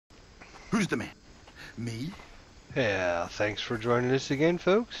Who's the man? Me? Yeah, thanks for joining us again,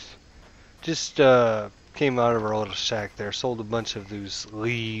 folks. Just came out of our little shack there, sold a bunch of those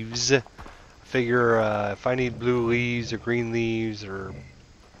leaves. Figure if I need blue leaves or green leaves or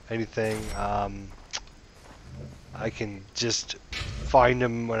anything, I can just find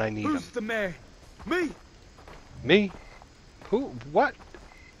them when I need them. Who's the man? Me? Me? Who? What?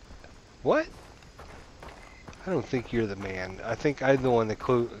 What? I don't think you're the man. I think I'm the one that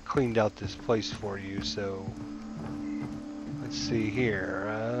cleaned out this place for you, so... Let's see here.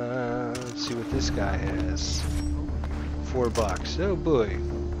 Let's see what this guy has. $4. Oh boy.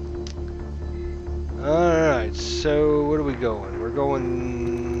 Alright, so where are we going? We're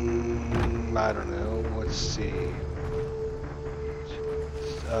going... I don't know. Let's see.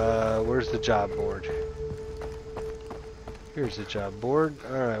 Where's the job board? Here's the job board.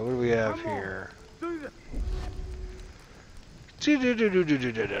 Alright, what do we have here? Kill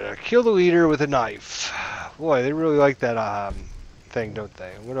the leader with a knife. Boy, they really like that thing, don't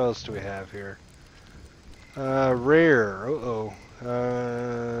they? What else do we have here? Rare. Uh-oh.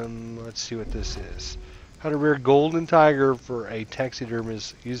 Let's see what this is. How to rear golden tiger for a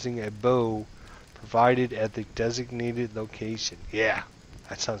taxidermist using a bow provided at the designated location. Yeah,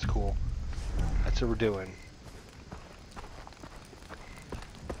 that sounds cool. That's what we're doing.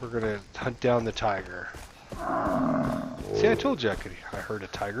 We're gonna hunt down the tiger. See, I told you I heard a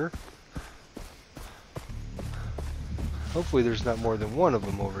tiger. Hopefully there's not more than one of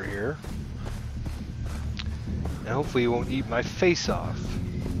them over here. And hopefully he won't eat my face off.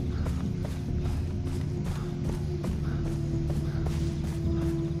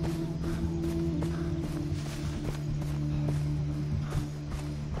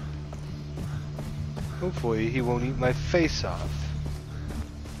 Hopefully he won't eat my face off.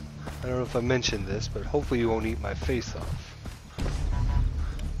 I don't know if I mentioned this, but hopefully you won't eat my face off.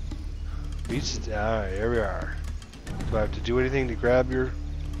 Alright, here we are. Do I have to do anything to grab your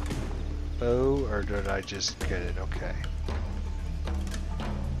bow, or did I just get it? Okay.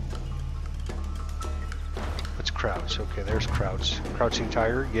 Let's crouch. Okay, there's crouch. Crouching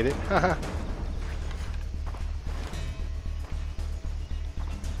tiger, get it? Haha.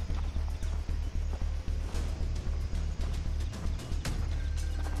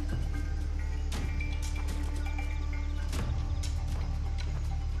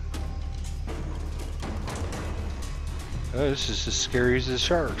 Oh, this is as scary as the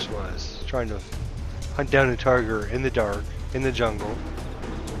sharks was. Trying to hunt down a tiger in the dark, in the jungle,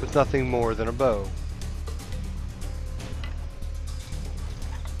 with nothing more than a bow.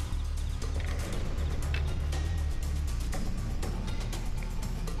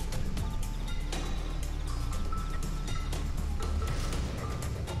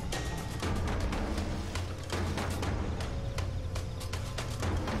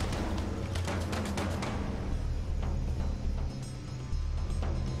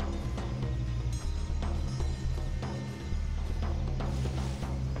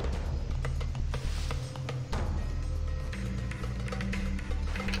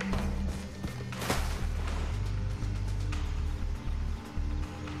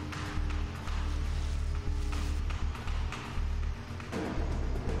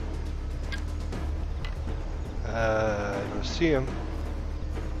 I don't see him.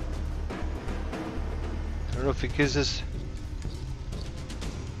 I don't know if it gives us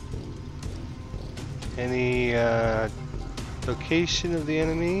any location of the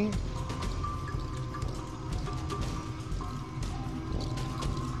enemy.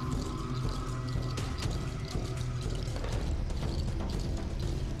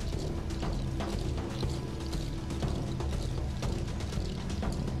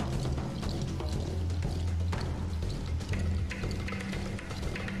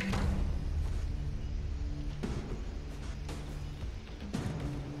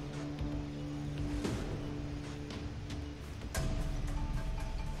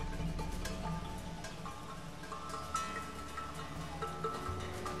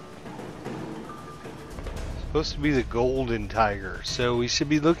 Supposed to be the golden tiger, so we should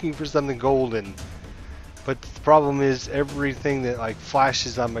be looking for something golden. But the problem is everything that like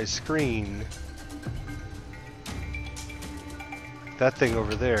flashes on my screen, that thing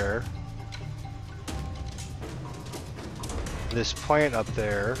over there, this plant up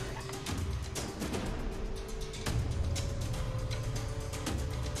there,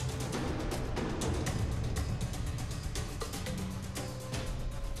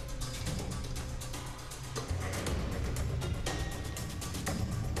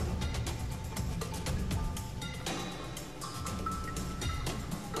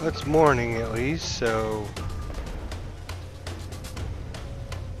 well, it's morning at least, so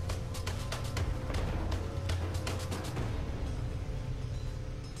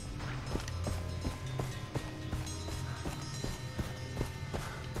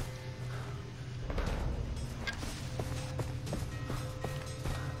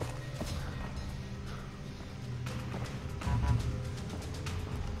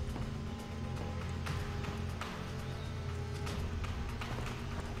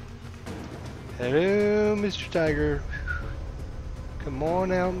on, Mr. Tiger. Come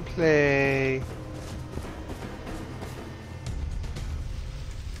on out and play.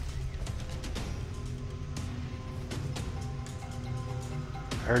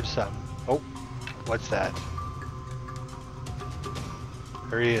 I heard something. Oh, what's that?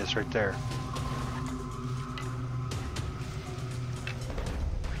 There he is, right there.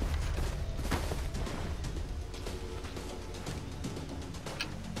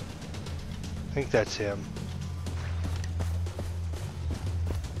 I think that's him.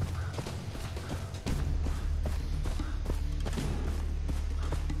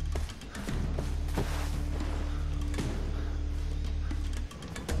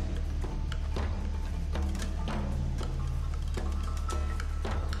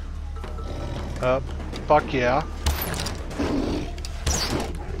 Fuck yeah.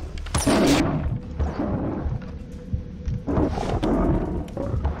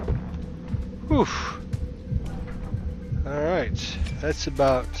 Oof. Alright, that's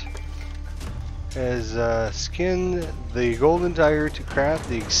about as skin the golden tiger to craft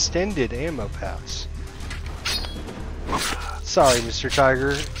the extended ammo pouch. Sorry, Mr.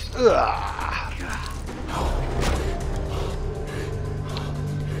 Tiger. Ugh.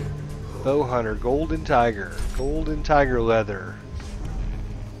 Bow hunter, golden tiger leather.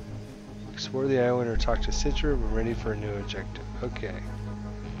 Explore the island or talk to Citra. We're ready for a new objective. Okay.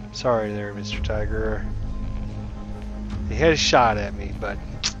 Sorry there, Mr. Tiger. He had a shot at me, but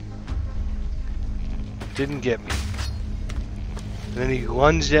didn't get me. And then he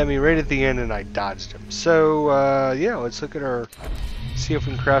lunged at me right at the end and I dodged him. So, yeah, let's look at our... see if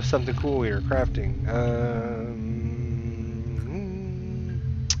we can craft something cool here. Crafting.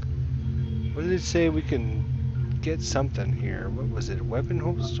 What did it say? We can get something here. What was it? Weapon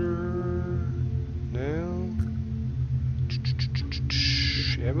holster? No.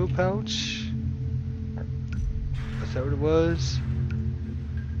 Ammo pouch? Was that what it was?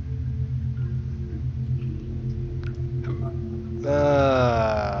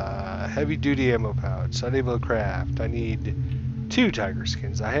 Heavy duty ammo pouch. Unable to craft. I need 2 tiger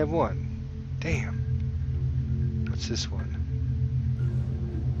skins. I have 1. Damn. What's this one?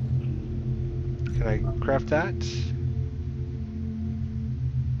 Can I craft that?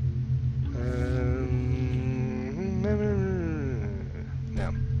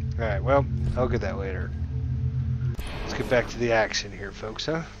 No. Alright, well, I'll get that later. Let's get back to the action here, folks,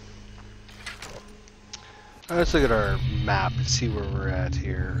 huh? Let's look at our map and see where we're at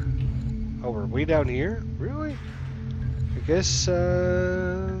here. Oh, we're way down here? Really? I guess, how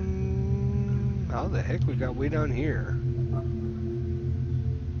the heck we got way down here?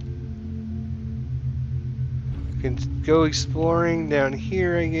 We can go exploring down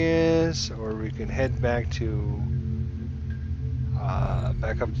here, I guess, or we can head back to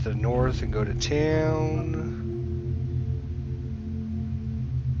back up to the north and go to town.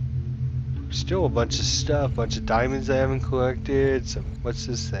 Still a bunch of stuff, bunch of diamonds I haven't collected. Some, what's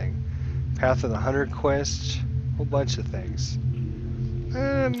this thing? Path of the Hunter quest, whole bunch of things.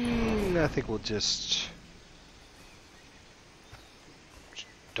 I think we'll just.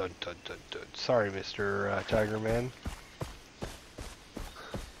 Dun, dun, dun, dun. Sorry, Mr. Tiger Man.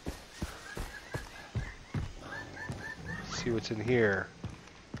 Let's see what's in here.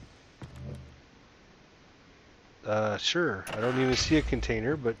 Sure. I don't even see a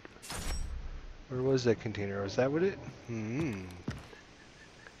container, but where was that container? Was that what it?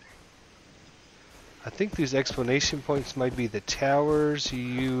 I think these explanation points might be the towers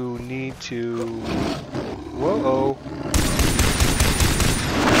you need to. Whoa!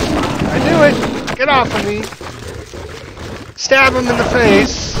 I knew it! Get off of me! Stab him in the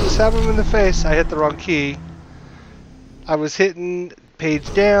face! Stab him in the face! I hit the wrong key. I was hitting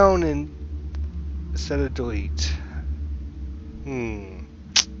page down and instead of delete.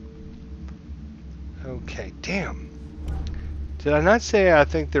 Okay, damn. Did I not say I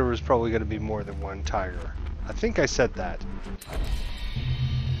think there was probably going to be more than one tiger? I think I said that.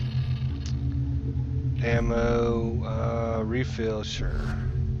 Ammo, refill, sure.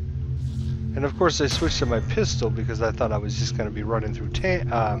 And of course I switched to my pistol because I thought I was just going to be running through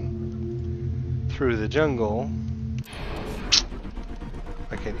through the jungle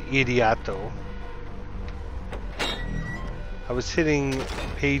like an idioto. I was hitting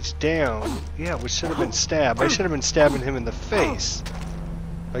page down. Yeah, which should have been stab. I should have been stabbing him in the face.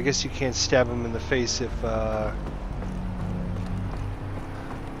 I guess you can't stab him in the face if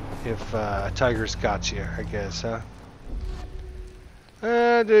Tiger's got you, I guess, huh?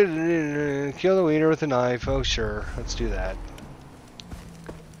 Kill the wiener with a knife. Oh, sure. Let's do that.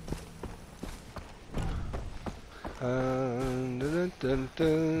 Dun, dun,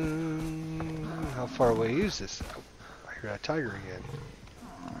 dun. How far away is this? Oh, I hear that tiger again.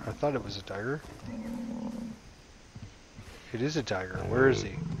 I thought it was a tiger. It is a tiger. Where is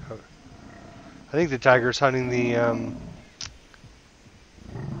he? Oh. I think the tiger's hunting the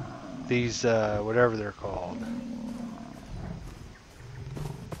these whatever they're called.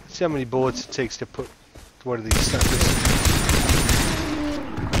 Let's see how many bullets it takes to put one of these suckers.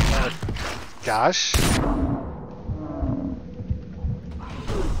 Gosh.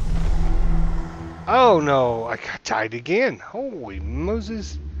 Oh no, I got tied again. Holy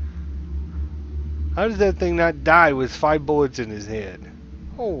Moses. How does that thing not die with 5 bullets in his head?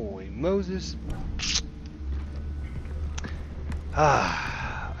 Holy Moses.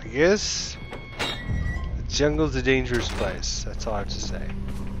 I guess the jungle's a dangerous place. That's all I have to say.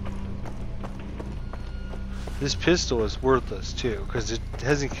 This pistol is worthless too, because it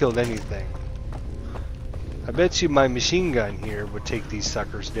hasn't killed anything. I bet you my machine gun here would take these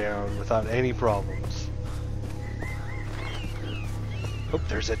suckers down without any problems. Oh,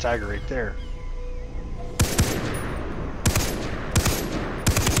 there's that tiger right there.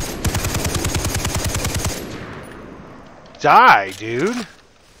 Die, dude!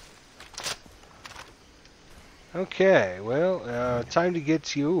 Okay, well, time to get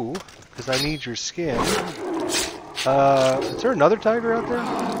to you, because I need your skin. Is there another tiger out there?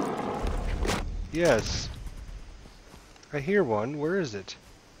 Yes. I hear one. Where is it?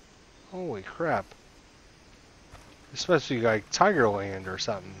 Holy crap. This must be like Tigerland or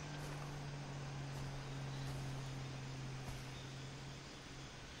something.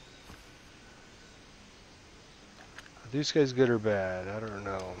 Are these guys good or bad? I don't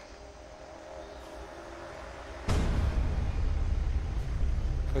know.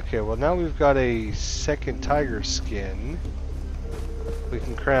 Okay, well now we've got a second tiger skin. We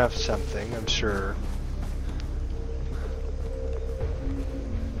can craft something, I'm sure.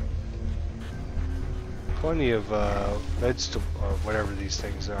 Plenty of vegetable, or whatever these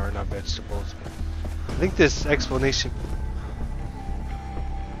things are, not vegetables. I think this explanation.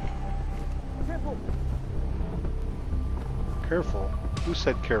 Careful. Careful? Who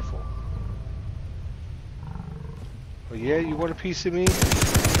said careful? Oh yeah, you want a piece of me?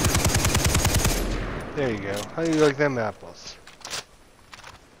 There you go. How do you like them apples?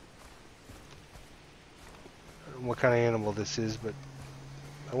 I don't know what kind of animal this is, but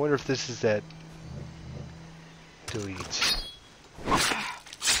I wonder if this is that. Delete.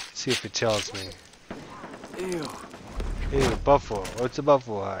 See if it tells me. Ew. Ew, buffalo. Oh, it's a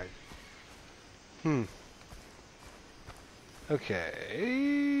buffalo hide.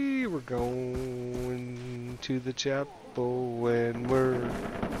 Okay, we're going to the chapel and we're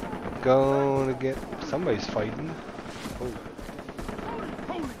gonna get. Somebody's fighting. Oh.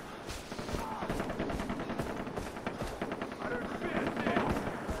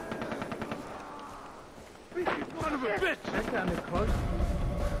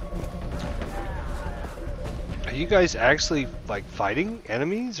 Are you guys actually like fighting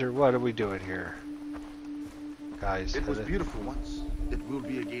enemies, or what are we doing here, guys? It was beautiful once. It will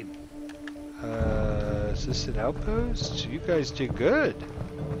be again. Is this an outpost? You guys did good.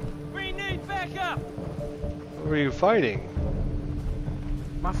 We need backup. What were you fighting?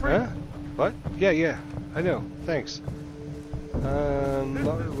 My friend. Huh? What? Yeah. I know. Thanks.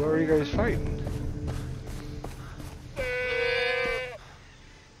 What were you guys fighting?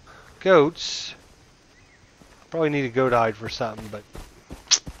 Goats. Probably need a goat hide for something, but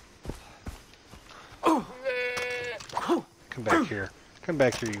come back here. Come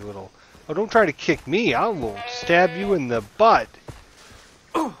back here, you little. Oh, don't try to kick me. I will stab you in the butt.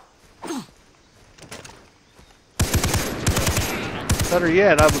 Better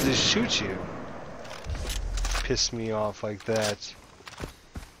yet, I will just shoot you. Piss me off like that.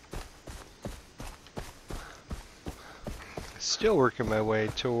 Still working my way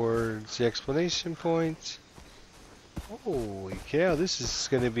towards the explanation point. Holy cow, this is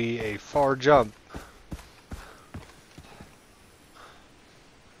going to be a far jump.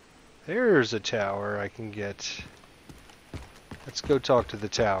 There's a tower I can get. Let's go talk to the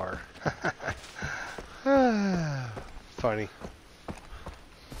tower. Funny.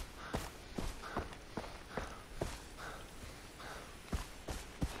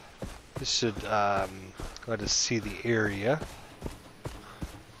 This should let us see the area.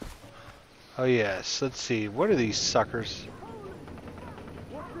 Oh yes, let's see. What are these suckers?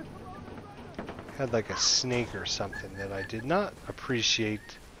 Had like a snake or something that I did not appreciate.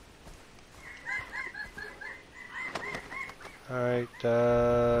 Alright,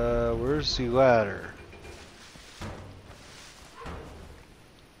 where's the ladder?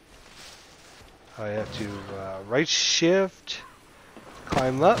 I have to right shift,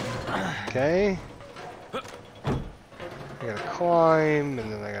 climb up. Okay. I gotta climb,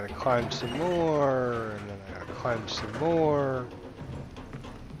 and then I gotta climb some more, and then I gotta climb some more.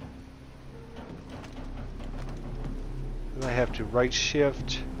 And I have to right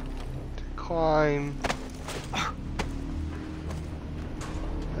shift to climb.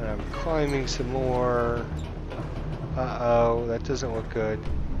 And I'm climbing some more. Uh-oh, that doesn't look good.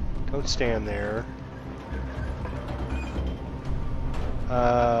 Don't stand there.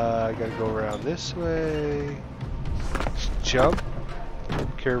 I gotta go around this way. Just jump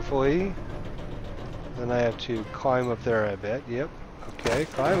carefully. Then I have to climb up there, I bet. Yep. Okay,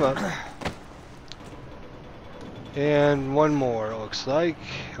 climb up. And one more, it looks like.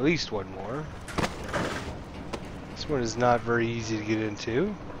 At least one more. This one is not very easy to get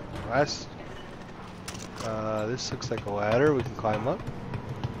into. This looks like a ladder we can climb up.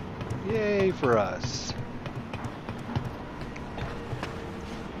 Yay for us.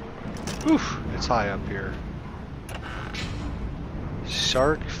 Oof, it's high up here.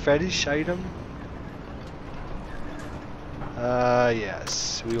 Shark fetish item?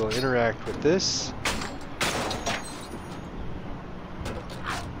 Yes. We will interact with this.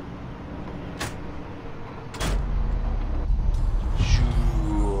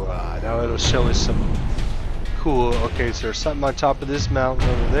 Now it'll show us some cool. Okay, so there's something on top of this mountain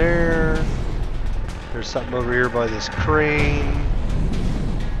over there. There's something over here by this crane.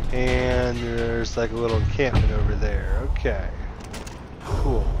 And there's like a little encampment over there. Okay.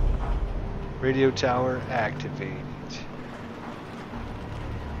 Cool. Radio tower activated.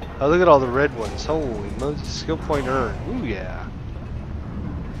 Oh, look at all the red ones. Holy Moses. Skill point earned. Ooh, yeah.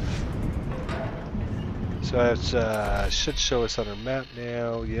 So that should show us on our map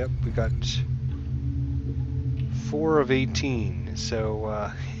now. Yep, we got 4 of 18.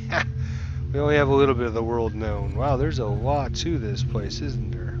 So we only have a little bit of the world known. Wow, there's a lot to this place,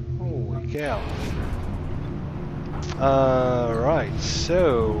 isn't there? Holy cow. Alright,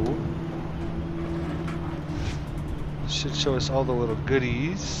 so should show us all the little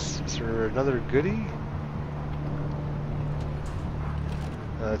goodies. Is there another goodie?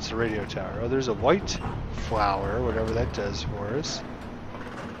 It's a radio tower. Oh, there's a white flower, whatever that does for us.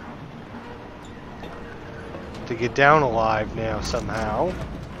 To get down alive now somehow.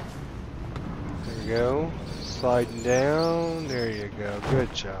 There we go. Sliding down. There you go.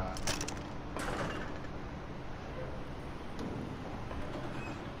 Good job.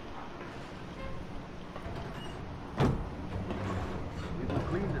 We will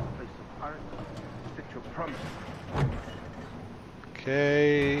clean this place apart. Stick your promise.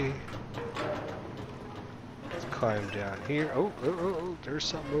 Okay. Let's climb down here. Oh, there's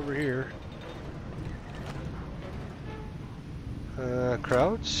something over here.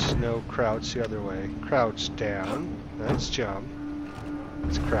 Crouch? No, crouch the other way. Crouch down. Let's jump.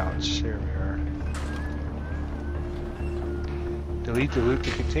 Let's crouch. Here we are. Delete the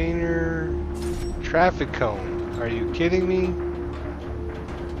container. Traffic cone. Are you kidding me?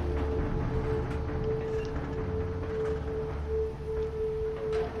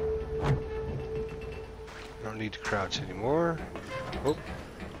 Need to crouch anymore. Oh,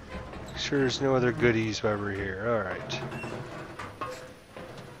 sure there's no other goodies while we're here. Alright.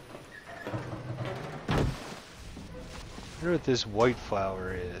 I wonder what this white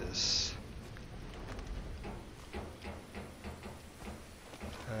flower is.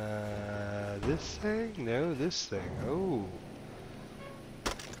 This thing? No, this thing. Oh.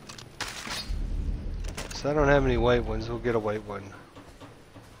 So I don't have any white ones. We'll get a white one.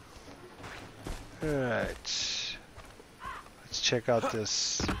 Alright. Let's check out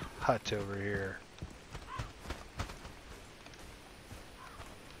this hut over here.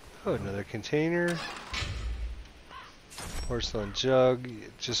 Oh, another container. Porcelain jug.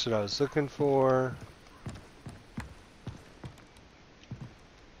 Just what I was looking for.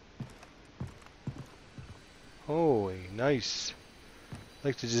 Holy, nice. I'd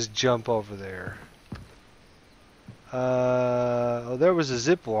like to just jump over there. Oh, there was a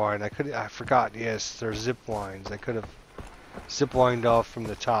zip line. I forgot. Yes, there's zip lines. I could have zip lined off from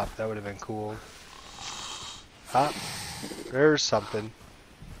the top. That would have been cool. Ah, there's something.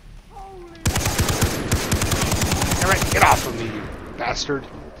 Alright, get off of me, you bastard.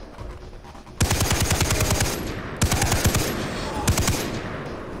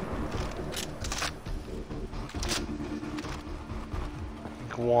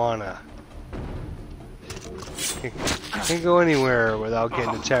 Iguana. Can't go anywhere without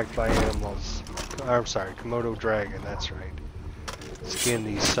getting attacked by animals. I'm sorry, Komodo dragon, that's right. Skin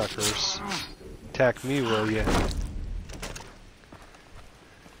these suckers. Attack me, will ya?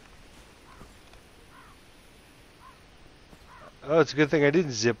 Oh, it's a good thing I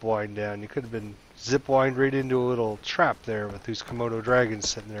didn't zip wind down. You could have been zip wind right into a little trap there with those Komodo dragons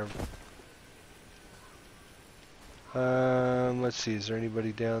sitting there. Let's see, is there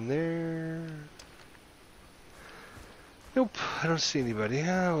anybody down there? Nope, I don't see anybody.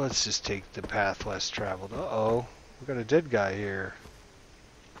 Let's just take the path less traveled. Uh-oh, we got a dead guy here.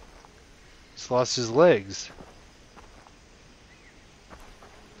 He's lost his legs.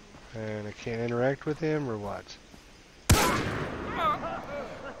 And I can't interact with him, or what?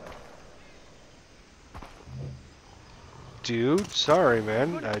 Dude, sorry,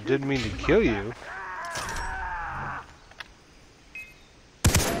 man. I didn't mean to kill you.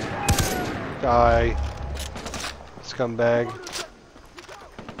 Die. Scumbag.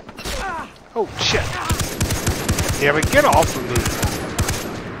 Oh, shit. Damn it, get off of me.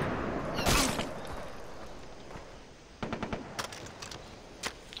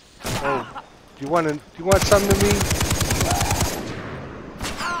 Oh, you want something to me?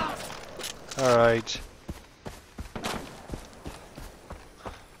 Alright.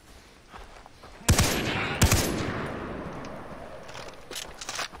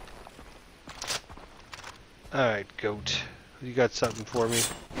 Alright, goat. You got something for me?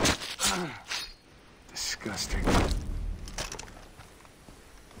 Disgusting. I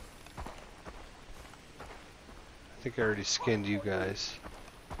think I already skinned you guys.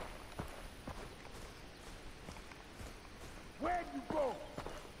 Where'd you go?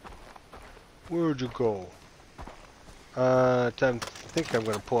 Where'd you go? I think I'm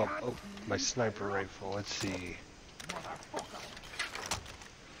gonna pull up my sniper rifle. Let's see.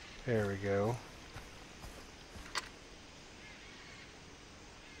 There we go.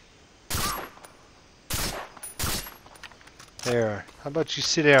 There. How about you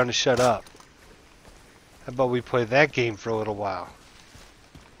sit down and shut up? How about we play that game for a little while?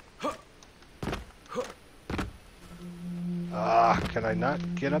 Can I not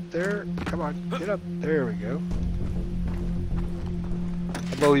get up there? Come on, get up. There we go.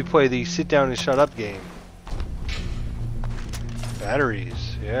 How about we play the sit down and shut up game?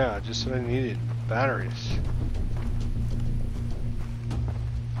 Batteries. Yeah, just what I needed. Batteries.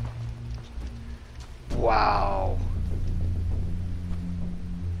 Wow.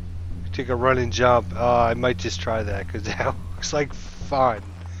 Take a run and jump. I might just try that because that looks like fun.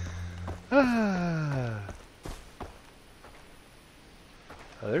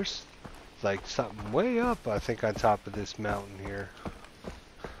 Oh, there's like something way up, I think, on top of this mountain here.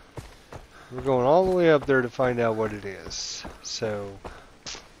 We're going all the way up there to find out what it is. So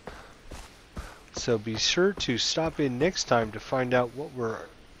be sure to stop in next time to find out what we're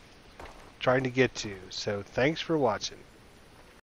trying to get to. So thanks for watching.